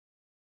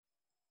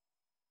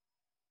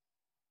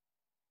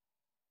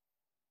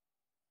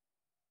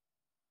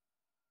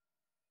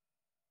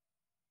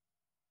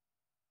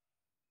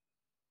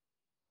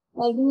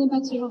La vie n'est pas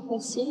toujours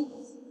facile.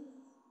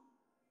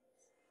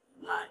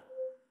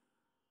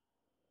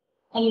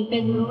 Elle est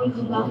faite de hauts et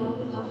de bas.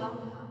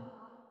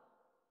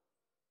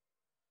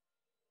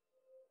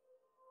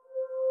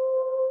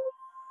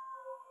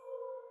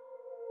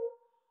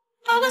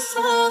 I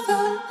saw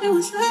that it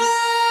was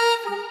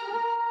heaven.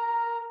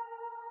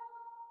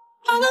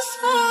 I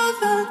saw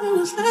that it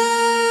was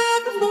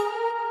heaven.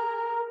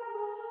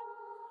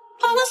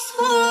 I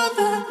saw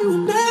that you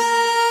would never.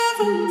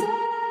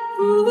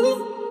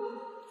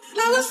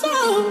 I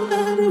saw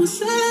that it was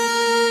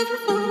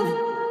heaven.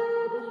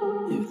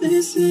 If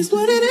this is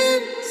what it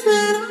is,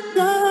 then I'll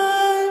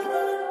die.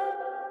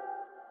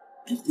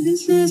 If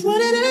this is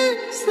what it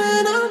is,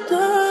 then I'll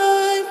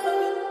die.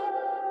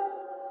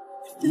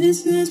 If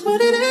this is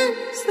what it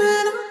is,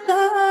 then I'll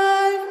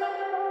die.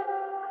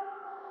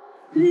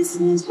 This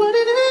is what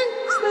it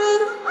is,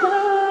 then I'll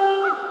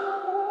die.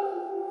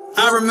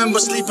 I remember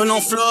sleeping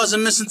on floors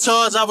and missing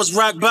tours, I was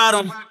rock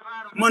bottom.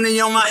 Money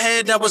on my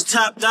head, that was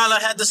top dollar.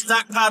 Had to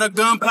stockpile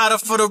gunpowder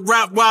for the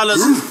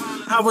Rottweilers.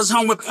 I was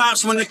home with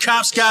Pops when the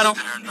cops got 'em.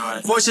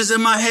 Voices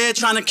in my head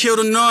trying to kill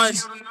the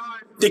noise.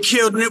 They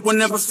killed Nip will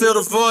never fill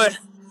the void.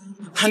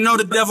 I know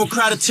the devil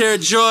cried a tear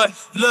of joy.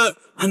 Look,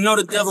 I know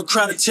the devil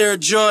cried a tear of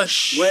joy.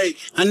 Wait,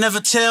 I never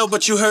tell,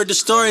 but you heard the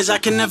stories. I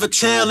can never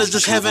tell, is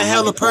this heaven,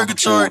 hell, or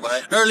purgatory?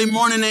 Early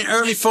morning ain't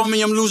early for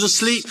me, I'm losing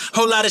sleep.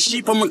 Whole lot of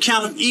sheep, I'ma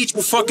count them each.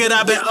 But fuck it,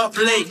 I've been up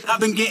late. I've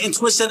been getting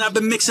twisted, I've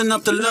been mixing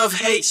up the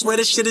love-hate. Swear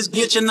this shit is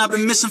glitching, I've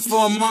been missing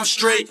for a month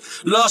straight.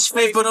 Lost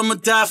faith, but I'ma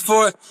die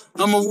for it.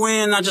 I'ma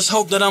win, I just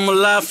hope that I'm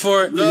alive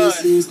for it. Lord.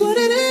 This is what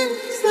it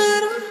is,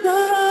 then I'll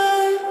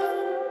die.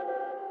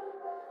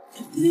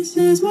 If this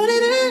is what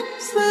it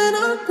is, then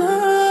I'll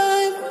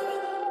die.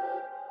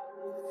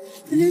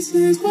 If this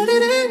is what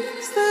it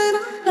is, then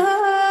I'll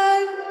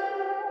die.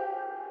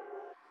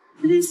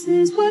 If this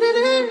is what it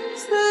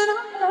is, then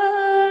I'll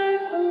die.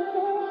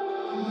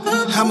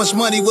 How much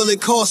money will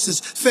it cost us?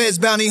 Feds,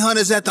 bounty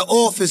hunters at the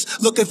office,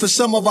 looking for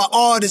some of our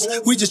artists.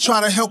 We just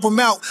trying to help them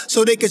out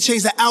so they can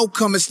change the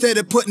outcome. Instead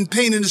of putting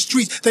pain in the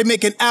streets, they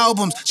making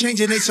albums,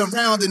 changing they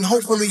surrounding,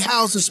 hopefully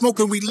housing,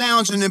 smoking, we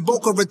lounging in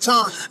Boca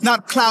Raton.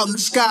 Not cloud in the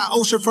sky,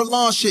 ocean for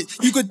lawn shit.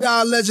 You could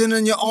die a legend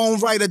in your own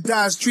right or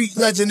die a street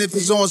legend if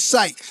it's on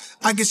sight.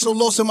 I get so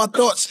lost in my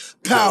thoughts,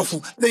 powerful,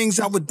 things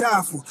I would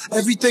die for.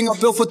 Everything I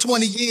built for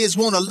 20 years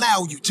won't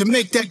allow you to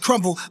make that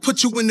crumble.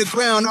 Put you in the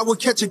ground, I would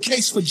catch a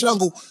case for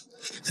jungle.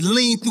 And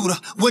lean through the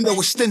window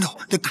with steno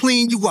to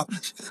clean you up.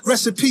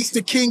 Rest in peace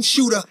to King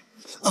Shooter.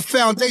 A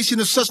foundation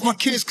of such my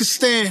kids could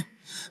stand.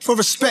 For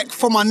respect,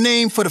 for my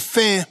name, for the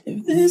fam.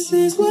 If this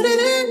is what it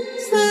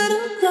is, then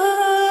I'll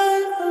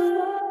die.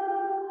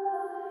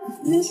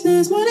 If this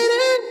is what it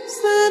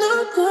is, then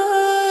I'll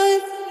die.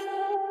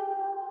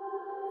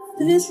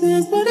 If this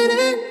is what it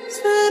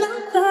is, then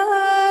I'll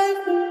die.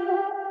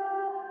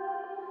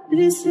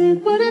 This is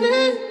what it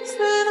is.